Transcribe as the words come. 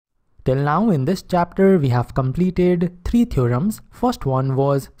till now in this chapter we have completed 3 theorems. First one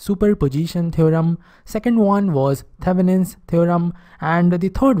was superposition theorem, second one was Thevenin's theorem, and the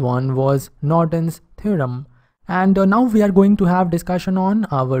third one was Norton's theorem. And now we are going to have discussion on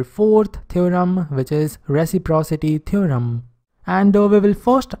our fourth theorem, which is reciprocity theorem. And we will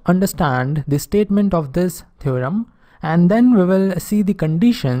first understand the statement of this theorem, and then we will see the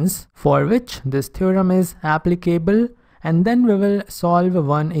conditions for which this theorem is applicable, and then we will solve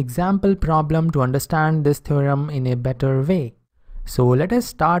one example problem to understand this theorem in a better way. So let us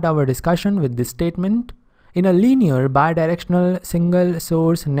start our discussion with this statement. In a linear bidirectional single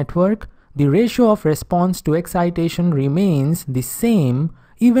source network, the ratio of response to excitation remains the same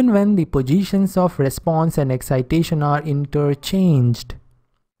even when the positions of response and excitation are interchanged.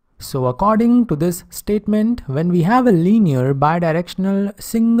 So according to this statement, when we have a linear bidirectional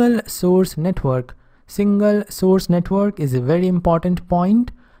single source network is a very important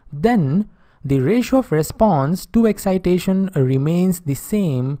point, then the ratio of response to excitation remains the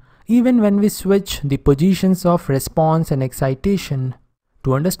same even when we switch the positions of response and excitation.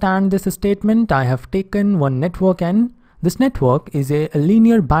 To understand this statement, I have taken one network N. This network is a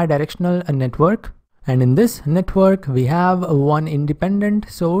linear bidirectional network, and in this network we have one independent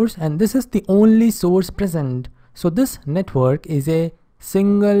source, and this is the only source present. So this network is a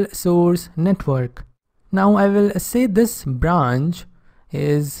single source network. Now I will say this branch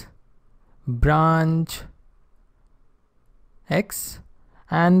is branch X,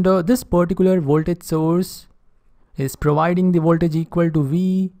 and this particular voltage source is providing the voltage equal to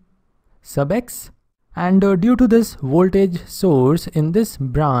V sub X, and due to this voltage source in this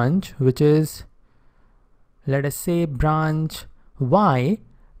branch, which is, let us say, branch Y,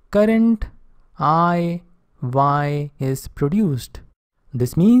 current IY is produced.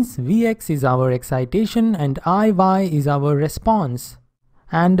 This means Vx is our excitation and Iy is our response,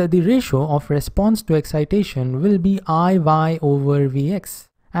 and the ratio of response to excitation will be Iy over Vx,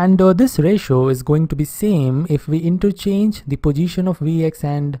 and this ratio is going to be same if we interchange the position of Vx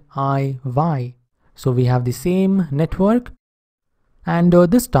and Iy. So we have the same network, and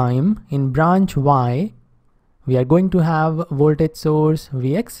this time in branch Y we are going to have voltage source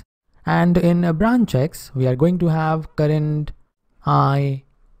Vx, and in branch X we are going to have current Iy.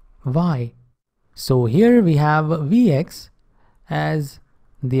 So here we have Vx as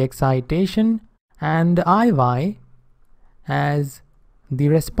the excitation and Iy as the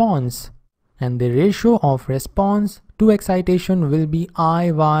response, and the ratio of response to excitation will be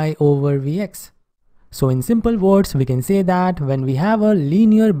Iy over Vx. So in simple words, we can say that when we have a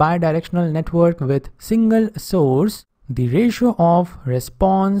linear bidirectional network with single source, the ratio of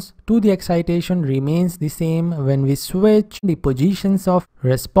response to the excitation remains the same when we switch the positions of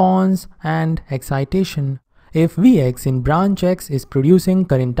response and excitation. If Vx in branch X is producing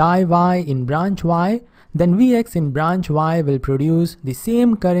current Iy in branch Y, then Vx in branch Y will produce the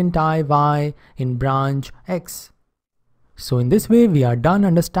same current Iy in branch X. So in this way we are done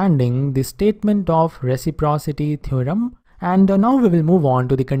understanding the statement of reciprocity theorem, and now we will move on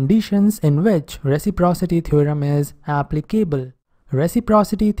to the conditions in which reciprocity theorem is applicable.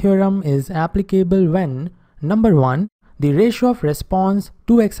 Reciprocity theorem is applicable when, number 1, the ratio of response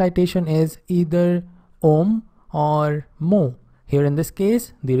to excitation is either ohm or mho. Here in this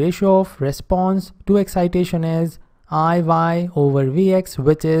case, the ratio of response to excitation is Iy over Vx,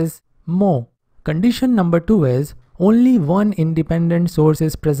 which is mho. Condition number 2 is only one independent source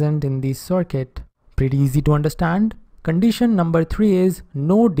is present in the circuit. Pretty easy to understand. Condition number 3 is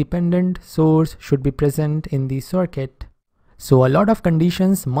no dependent source should be present in the circuit. So a lot of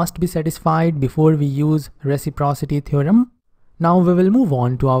conditions must be satisfied before we use reciprocity theorem. Now we will move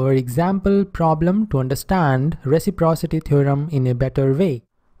on to our example problem to understand reciprocity theorem in a better way.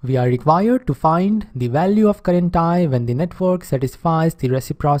 We are required to find the value of current I when the network satisfies the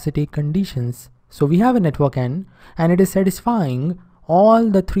reciprocity conditions. So we have a network N, and it is satisfying all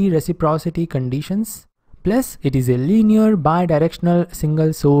the 3 reciprocity conditions, plus it is a linear bidirectional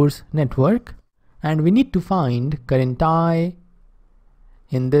single source network, and we need to find current I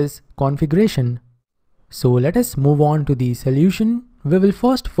in this configuration. So let us move on to the solution. We will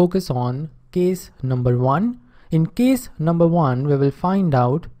first focus on case number 1. In case number 1, we will find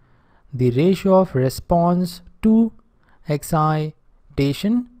out the ratio of response to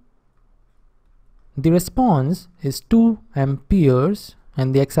excitation. The response is 2 amperes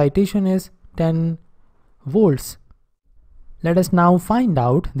and the excitation is 10 volts. Let us now find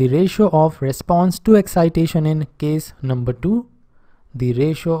out the ratio of response to excitation in case number 2. The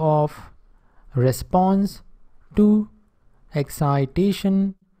ratio of response to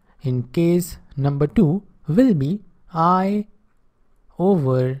excitation in case number 2 will be I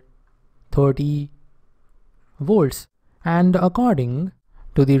over 30 volts. And according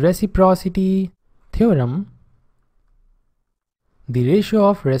to the reciprocity theorem, the ratio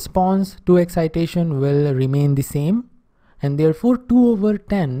of response to excitation will remain the same, and therefore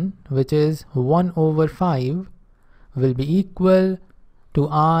 2/10, which is 1/5, will be equal to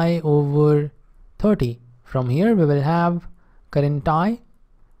I/30. From here we will have current I.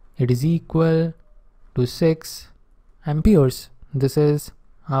 It is equal to 6 amperes. This is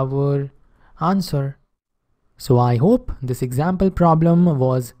our answer. So I hope this example problem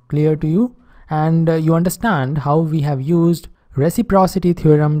was clear to you and you understand how we have used reciprocity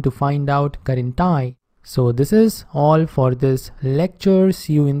theorem to find out current I. So this is all for this lecture.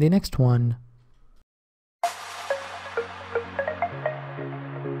 See you in the next one.